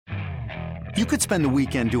You could spend the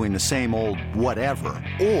weekend doing the same old whatever,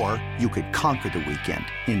 or you could conquer the weekend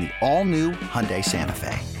in the all-new Hyundai Santa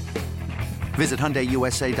Fe. Visit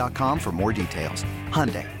HyundaiUSA.com for more details.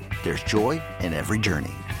 Hyundai, there's joy in every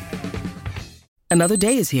journey. Another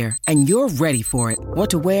day is here, and you're ready for it. What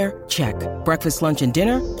to wear? Check. Breakfast, lunch, and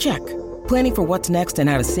dinner? Check. Planning for what's next and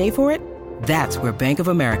how to save for it? That's where Bank of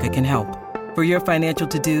America can help. For your financial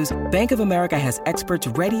to-dos, Bank of America has experts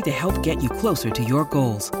ready to help get you closer to your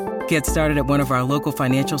goals. Get started at one of our local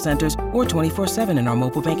financial centers or 24/7 in our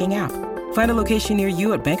mobile banking app. Find a location near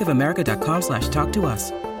you at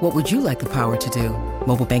bankofamerica.com/talktous. What would you like the power to do?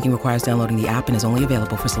 Mobile banking requires downloading the app and is only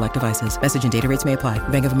available for select devices. Message and data rates may apply.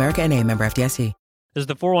 Bank of America N.A., member FDIC. This is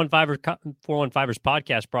the 415ers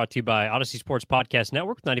podcast brought to you by Odyssey Sports Podcast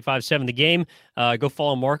Network, 95.7 The Game. Go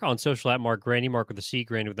follow Mark on social at Mark Grandy, Mark with a C,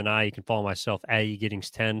 Grandy with an I. You can follow myself at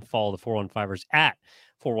eGiddings10. Follow the 415ers at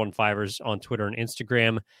 415ers on Twitter and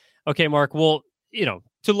Instagram. Okay, Mark, well,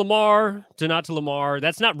 to Lamar, to not to Lamar,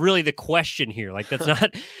 that's not really the question here. Like, that's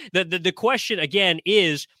not the question, again,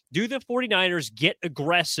 is do the 49ers get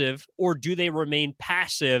aggressive or do they remain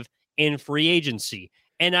passive in free agency?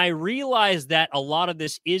 And I realize that a lot of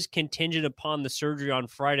this is contingent upon the surgery on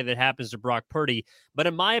Friday that happens to Brock Purdy, but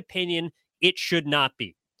in my opinion, it should not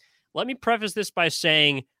be. Let me preface this by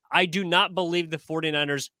saying I do not believe the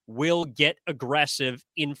 49ers will get aggressive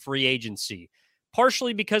in free agency,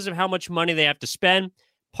 partially because of how much money they have to spend,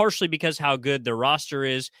 partially because how good their roster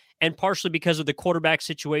is, and partially because of the quarterback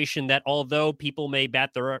situation that although people may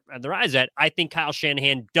bat their eyes at, I think Kyle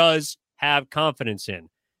Shanahan does have confidence in.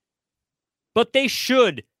 But they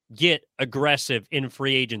should get aggressive in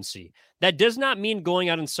free agency. That does not mean going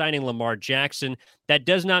out and signing Lamar Jackson. That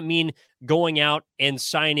does not mean going out and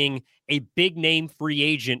signing a big-name free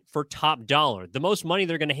agent for top dollar. The most money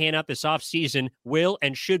they're going to hand out this offseason will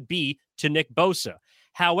and should be to Nick Bosa.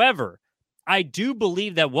 However, I do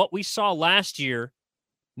believe that what we saw last year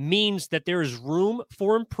means that there is room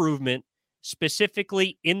for improvement,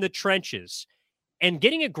 specifically in the trenches. And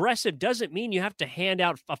getting aggressive doesn't mean you have to hand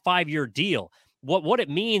out a 5-year deal. What it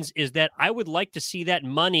means is that I would like to see that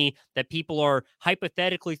money that people are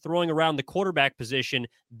hypothetically throwing around the quarterback position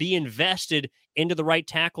be invested into the right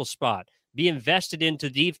tackle spot, be invested into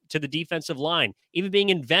to the defensive line, even being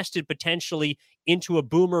invested potentially into a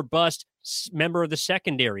boom or bust member of the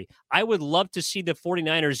secondary. I would love to see the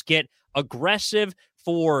 49ers get aggressive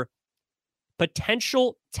for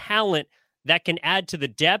potential talent that can add to the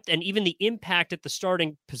depth and even the impact at the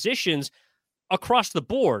starting positions across the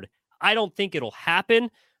board. I don't think it'll happen,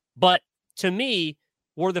 but to me,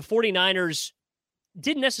 where the 49ers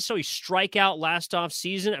didn't necessarily strike out last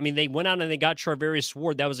offseason, I mean, they went out and they got Charvarius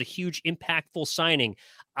Ward. That was a huge, impactful signing.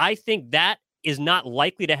 I think that is not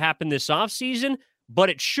likely to happen this offseason, but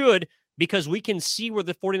it should, because we can see where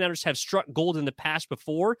the 49ers have struck gold in the past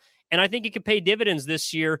before, and I think it could pay dividends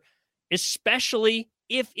this year, especially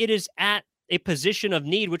if it is at a position of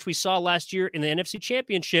need, which we saw last year in the NFC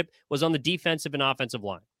Championship, was on the defensive and offensive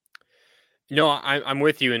line. No, I'm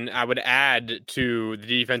with you, and I would add to the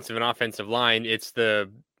defensive and offensive line, it's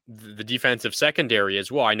the defensive secondary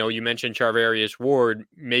as well. I know you mentioned Charvarius Ward,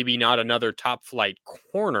 maybe not another top-flight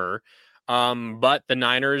corner, but the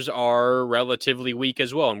Niners are relatively weak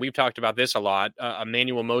as well, and we've talked about this a lot.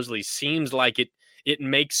 Emmanuel Moseley seems like it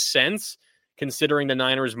makes sense, considering the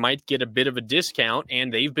Niners might get a bit of a discount,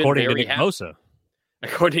 and they've been According very to Nick Bosa.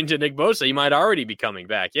 According to Nick Bosa, he might already be coming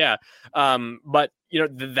back. Yeah. But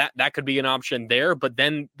that could be an option there. But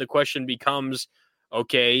then the question becomes,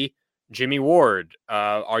 okay, Jimmy Ward,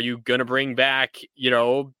 are you going to bring back,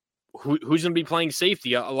 who's going to be playing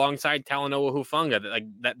safety alongside Talanoa Hufanga?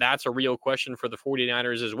 That's a real question for the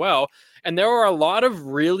 49ers as well. And there are a lot of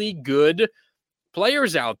really good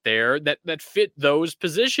players out there that fit those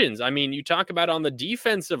positions. I mean, you talk about on the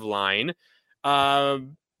defensive line,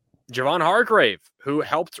 Javon Hargrave, who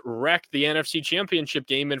helped wreck the NFC Championship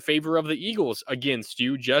game in favor of the Eagles against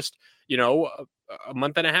you just, a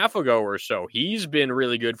month and a half ago or so. He's been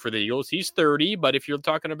really good for the Eagles. He's 30, but if you're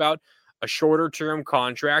talking about a shorter term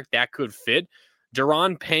contract, that could fit.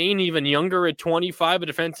 Daron Payne, even younger at 25, a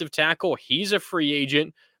defensive tackle. He's a free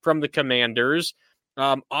agent from the Commanders.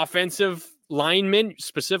 Offensive linemen,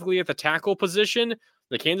 specifically at the tackle position,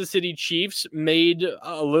 the Kansas City Chiefs made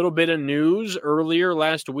a little bit of news earlier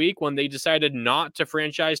last week when they decided not to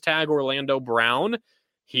franchise tag Orlando Brown.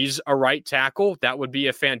 He's a right tackle. That would be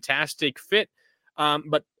a fantastic fit.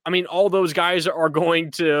 But, I mean, all those guys are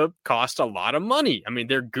going to cost a lot of money. I mean,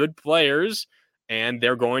 they're good players, and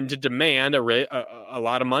they're going to demand a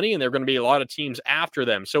lot of money, and there are going to be a lot of teams after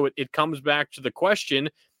them. So it comes back to the question,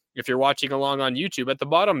 if you're watching along on YouTube, at the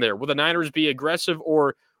bottom there, will the Niners be aggressive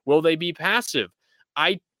or Will they be passive?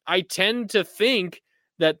 I tend to think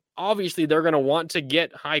that obviously they're going to want to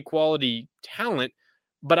get high quality talent,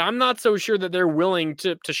 but I'm not so sure that they're willing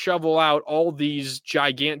to shovel out all these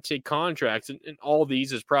gigantic contracts. And all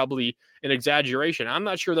these is probably an exaggeration. I'm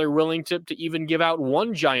not sure they're willing to even give out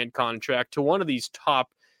one giant contract to one of these top,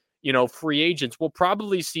 free agents. We'll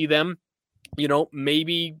probably see them,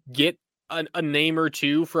 maybe get a name or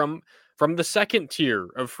two from the second tier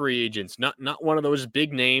of free agents, not one of those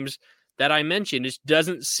big names that I mentioned. It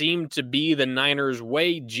doesn't seem to be the Niners'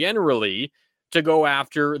 way generally to go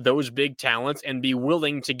after those big talents and be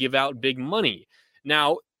willing to give out big money.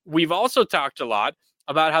 Now, we've also talked a lot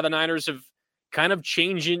about how the Niners have kind of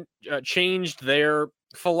changed their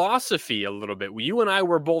philosophy a little bit. You and I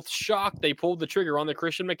were both shocked they pulled the trigger on the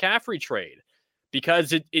Christian McCaffrey trade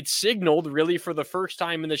because it signaled really for the first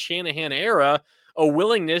time in the Shanahan era a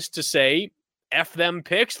willingness to say, F them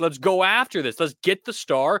picks. Let's go after this. Let's get the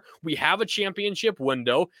star. We have a championship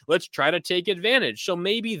window. Let's try to take advantage. So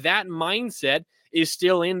maybe that mindset is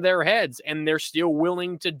still in their heads and they're still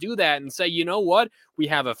willing to do that and say, you know what? We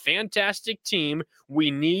have a fantastic team. We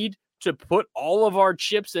need to put all of our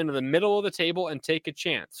chips into the middle of the table and take a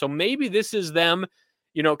chance. So maybe this is them,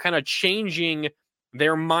 kind of changing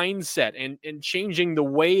their mindset and changing the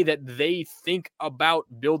way that they think about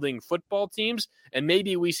building football teams. And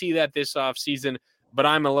maybe we see that this offseason, but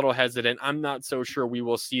I'm a little hesitant. I'm not so sure we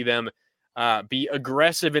will see them be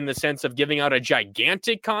aggressive in the sense of giving out a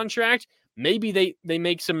gigantic contract. Maybe they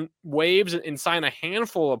make some waves and sign a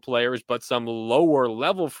handful of players, but some lower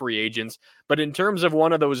level free agents. But in terms of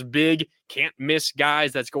one of those big can't miss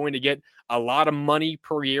guys that's going to get a lot of money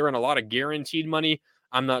per year and a lot of guaranteed money,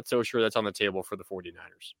 I'm not so sure that's on the table for the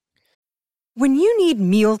 49ers. When you need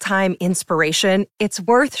mealtime inspiration, it's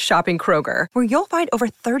worth shopping Kroger, where you'll find over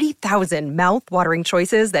 30,000 mouth-watering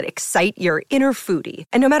choices that excite your inner foodie.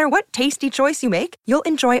 And no matter what tasty choice you make, you'll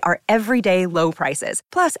enjoy our everyday low prices,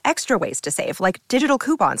 plus extra ways to save, like digital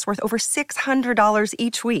coupons worth over $600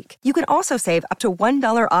 each week. You can also save up to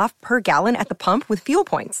 $1 off per gallon at the pump with fuel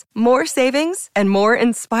points. More savings and more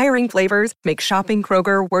inspiring flavors make shopping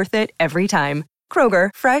Kroger worth it every time. Kroger,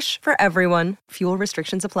 fresh for everyone. Fuel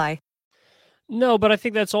restrictions apply. No, but I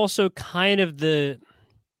think that's also kind of the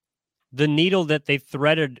needle that they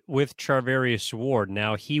threaded with Charvarius Ward.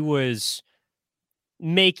 Now, he was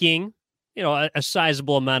making, a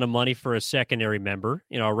sizable amount of money for a secondary member,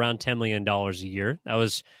 around $10 million a year. That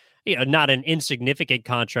was, not an insignificant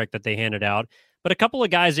contract that they handed out. But a couple of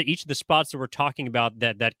guys at each of the spots that we're talking about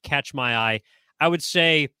that catch my eye, I would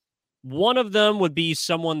say one of them would be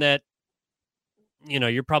someone that,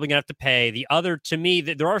 you're probably going to have to pay. The other, to me,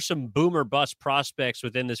 there are some boomer bust prospects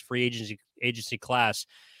within this free agency class.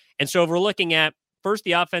 And so if we're looking at first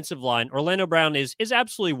the offensive line, Orlando Brown is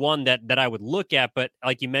absolutely one that I would look at, but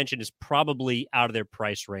like you mentioned, is probably out of their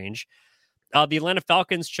price range. The Atlanta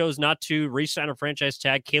Falcons chose not to re-sign a franchise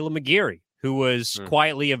tag Kaleb McGary, who was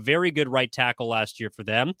quietly a very good right tackle last year for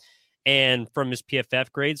them. And from his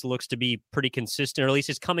PFF grades, looks to be pretty consistent, or at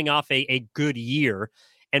least is coming off a good year,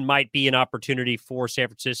 and might be an opportunity for San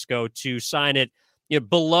Francisco to sign it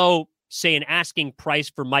below, say, an asking price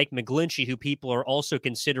for Mike McGlinchey, who people are also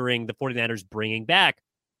considering the 49ers bringing back.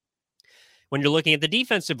 When you're looking at the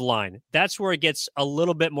defensive line, that's where it gets a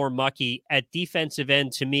little bit more mucky. At defensive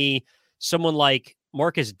end, to me, someone like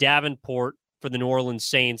Marcus Davenport for the New Orleans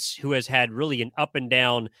Saints, who has had really an up and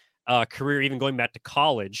down career, even going back to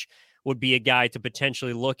college, would be a guy to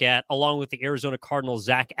potentially look at, along with the Arizona Cardinals'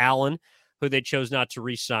 Zach Allen, who they chose not to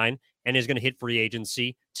re-sign and is going to hit free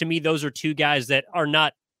agency. To me, those are two guys that are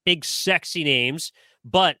not big, sexy names,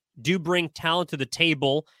 but do bring talent to the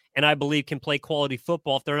table, and I believe can play quality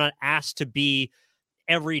football if they're not asked to be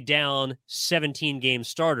every down 17-game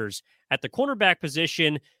starters. At the cornerback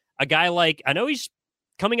position, a guy like, I know he's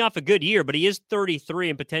coming off a good year, but he is 33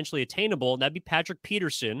 and potentially attainable, and that'd be Patrick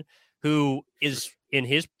Peterson, who is in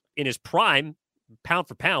his prime, pound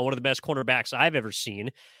for pound, one of the best cornerbacks I've ever seen.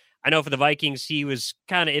 I know for the Vikings, he was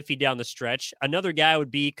kind of iffy down the stretch. Another guy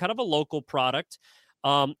would be kind of a local product,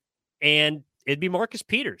 and it'd be Marcus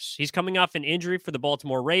Peters. He's coming off an injury for the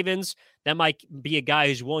Baltimore Ravens. That might be a guy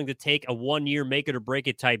who's willing to take a 1-year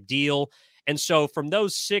make-it-or-break-it type deal. And so from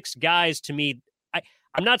those 6 guys, to me,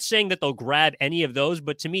 I'm not saying that they'll grab any of those,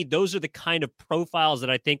 but to me, those are the kind of profiles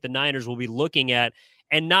that I think the Niners will be looking at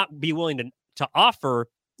and not be willing to offer,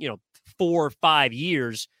 4 or 5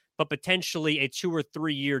 years, but potentially a 2 or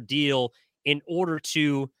 3 year deal in order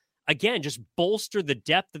to, again, just bolster the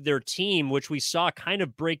depth of their team, which we saw kind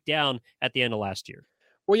of break down at the end of last year.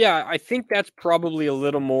 Well, yeah, I think that's probably a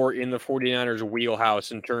little more in the 49ers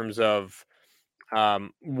wheelhouse in terms of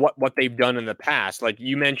what they've done in the past. Like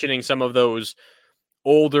you mentioning some of those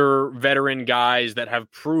older veteran guys that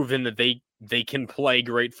have proven that they can play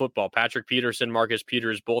great football. Patrick Peterson, Marcus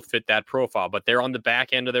Peters both fit that profile, but they're on the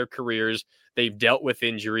back end of their careers. They've dealt with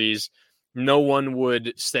injuries. No one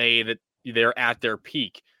would say that they're at their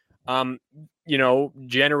peak.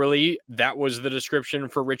 Generally that was the description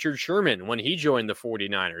for Richard Sherman when he joined the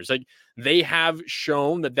 49ers. Like they have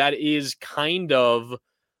shown that is kind of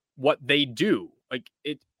what they do. Like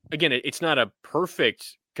it's not a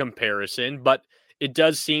perfect comparison, but it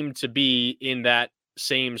does seem to be in that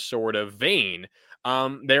same sort of vein.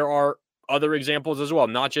 There are other examples as well,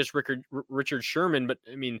 not just Richard Sherman, but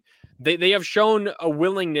I mean, they have shown a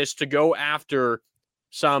willingness to go after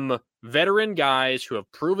some veteran guys who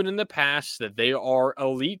have proven in the past that they are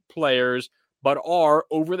elite players, but are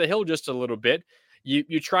over the hill just a little bit.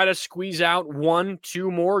 You try to squeeze out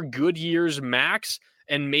 1-2 more good years max,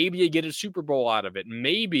 and maybe you get a Super Bowl out of it.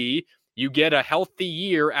 Maybe you get a healthy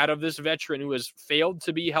year out of this veteran who has failed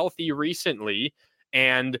to be healthy recently.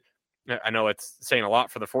 And I know it's saying a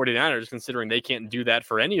lot for the 49ers considering they can't do that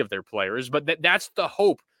for any of their players, but that's the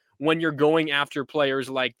hope when you're going after players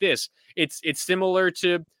like this. It's similar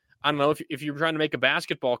to, I don't know if you're trying to make a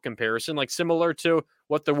basketball comparison, like similar to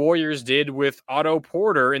what the Warriors did with Otto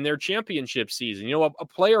Porter in their championship season. You know, a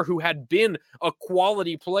player who had been a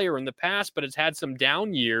quality player in the past, but has had some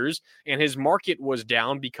down years and his market was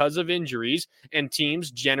down because of injuries, and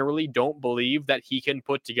teams generally don't believe that he can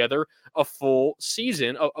put together a full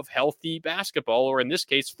season of healthy basketball, or in this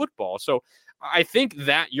case, football. So I think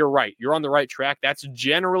that you're right. You're on the right track. That's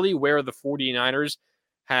generally where the 49ers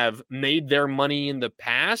have made their money in the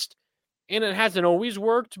past, and it hasn't always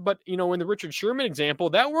worked. But, in the Richard Sherman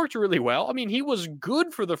example, that worked really well. I mean, he was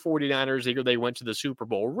good for the 49ers the year they went to the Super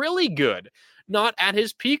Bowl. Really good. Not at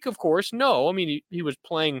his peak, of course. No, I mean, he was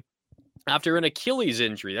playing after an Achilles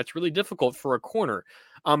injury. That's really difficult for a corner.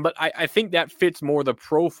 But I think that fits more the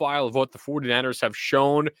profile of what the 49ers have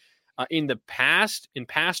shown in past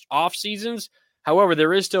off seasons. However,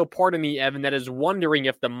 there is still part of me, Evan, that is wondering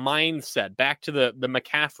if the mindset, back to the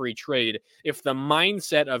McCaffrey trade, if the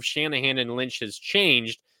mindset of Shanahan and Lynch has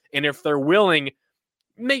changed, and if they're willing,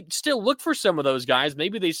 may still look for some of those guys.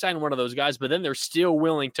 Maybe they sign one of those guys, but then they're still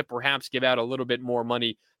willing to perhaps give out a little bit more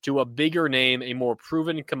money to a bigger name, a more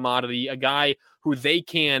proven commodity, a guy who they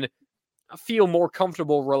can feel more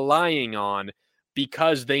comfortable relying on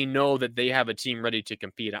because they know that they have a team ready to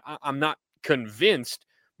compete. I'm not convinced,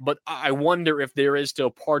 but I wonder if there is still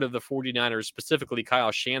part of the 49ers, specifically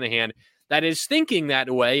Kyle Shanahan, that is thinking that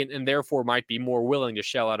way and therefore might be more willing to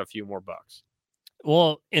shell out a few more bucks.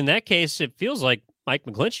 Well, in that case, it feels like Mike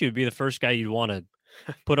McGlinchey would be the first guy you'd want to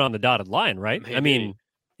put on the dotted line, right? Maybe. I mean,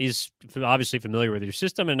 he's obviously familiar with your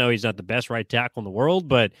system. I know he's not the best right tackle in the world,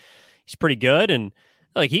 but he's pretty good. And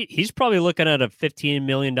like he's probably looking at a $15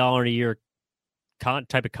 million a year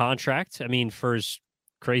type of contract. I mean, for as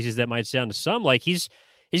crazy as that might sound to some, like he's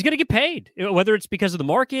going to get paid, whether it's because of the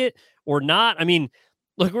market or not. I mean,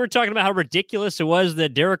 look, we were talking about how ridiculous it was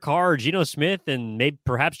that Derek Carr, Geno Smith, and maybe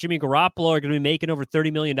perhaps Jimmy Garoppolo are going to be making over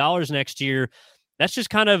 $30 million next year. That's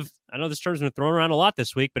just kind of, I know this term's been thrown around a lot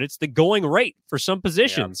this week, but it's the going rate for some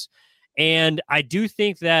positions. Yeah. And I do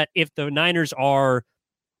think that if the Niners are,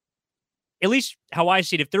 at least how I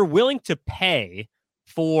see it, if they're willing to pay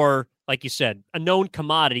for, like you said, a known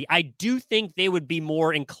commodity, I do think they would be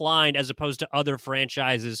more inclined, as opposed to other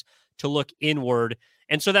franchises, to look inward.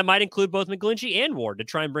 And so that might include both McGlinchey and Ward to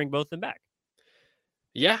try and bring both of them back.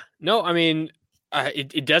 Yeah, no, I mean,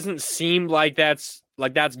 it doesn't seem like that's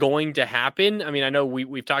going to happen. I mean, I know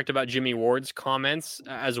we've talked about Jimmy Ward's comments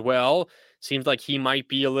as well. Seems like he might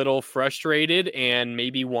be a little frustrated and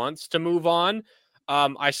maybe wants to move on.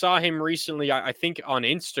 I saw him recently, I think on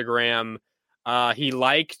Instagram. He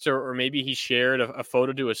liked or maybe he shared a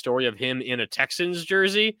photo to a story of him in a Texans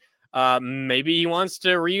jersey. Maybe he wants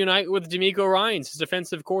to reunite with DeMeco Ryans, his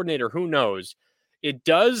defensive coordinator. Who knows? It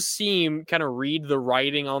does seem, kind of read the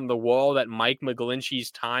writing on the wall, that Mike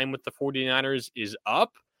McGlinchey's time with the 49ers is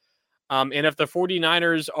up. And if the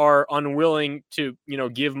 49ers are unwilling to,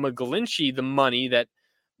 give McGlinchey the money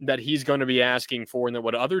that he's going to be asking for and that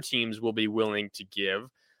what other teams will be willing to give,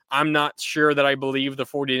 I'm not sure that I believe the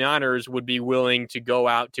 49ers would be willing to go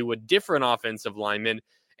out to a different offensive lineman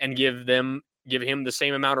and give him the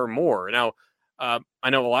same amount or more. Now, I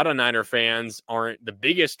know a lot of Niner fans aren't the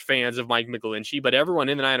biggest fans of Mike McGlinchey, but everyone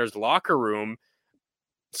in the Niners locker room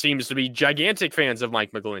seems to be gigantic fans of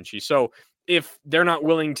Mike McGlinchey. So if they're not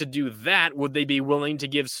willing to do that, would they be willing to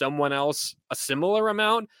give someone else a similar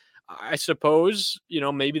amount? I suppose,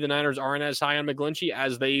 maybe the Niners aren't as high on McGlinchey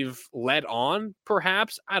as they've let on,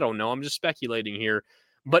 perhaps. I don't know. I'm just speculating here.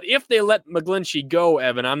 But if they let McGlinchey go,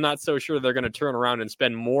 Evan, I'm not so sure they're going to turn around and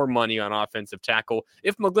spend more money on offensive tackle.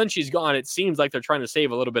 If McGlinchey's gone, it seems like they're trying to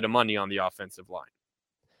save a little bit of money on the offensive line.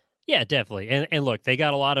 Yeah, definitely. And look, they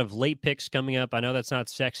got a lot of late picks coming up. I know that's not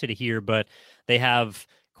sexy to hear, but they have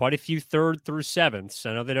quite a few 3rd through 7ths.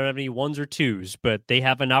 I know they don't have any 1s or 2s, but they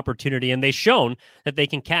have an opportunity, and they've shown that they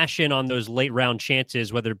can cash in on those late round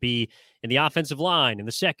chances, whether it be in the offensive line, in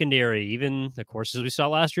the secondary, even, of course, as we saw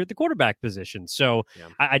last year at the quarterback position. So yeah.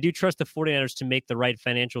 I do trust the 49ers to make the right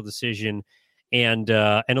financial decision, and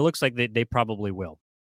it looks like they probably will.